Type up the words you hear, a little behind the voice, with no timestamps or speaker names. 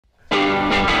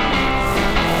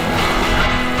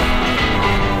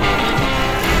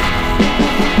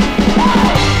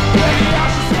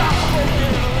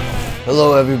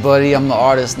Hello everybody, I'm the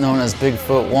artist known as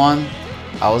Bigfoot 1.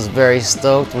 I was very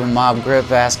stoked when Mob Grip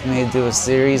asked me to do a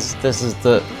series. This is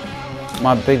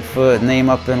my Bigfoot name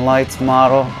up in lights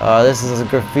model. This is a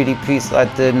graffiti piece I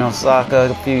did in Osaka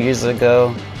a few years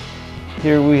ago.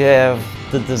 Here we have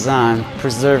the design,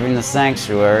 Preserving the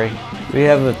Sanctuary. We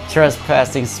have a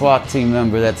trespassing SWAT team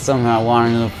member that somehow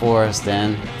wandered in the forest,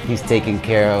 and he's taken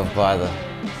care of by the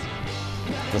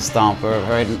stomper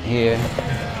right here.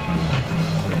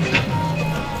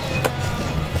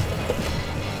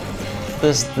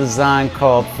 This design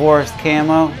called Forest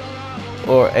Camo,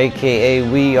 or AKA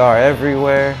We Are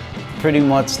Everywhere. Pretty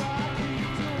much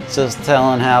just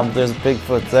telling how there's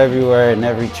Bigfoots everywhere in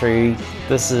every tree.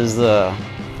 This is the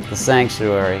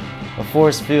sanctuary. A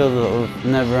force field of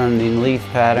never-ending leaf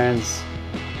patterns,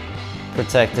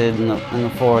 protected in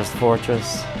the forest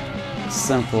fortress.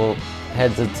 Simple,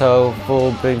 head to toe,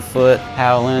 full Bigfoot,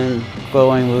 howling,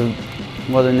 glowing with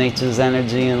Mother Nature's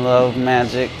energy and love,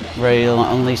 magic, ready to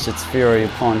unleash its fury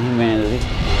upon humanity.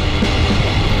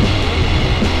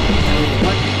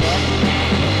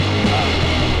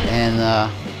 And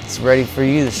it's ready for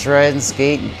you to shred and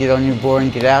skate and get on your board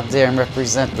and get out there and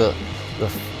represent the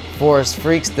forest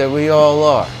freaks that we all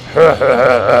are.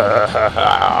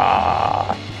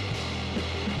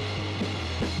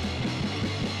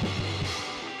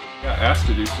 Got asked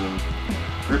to do some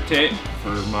Griptape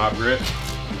for Mob Grip.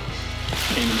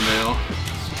 Came in the mail.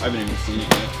 I haven't even seen it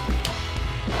yet.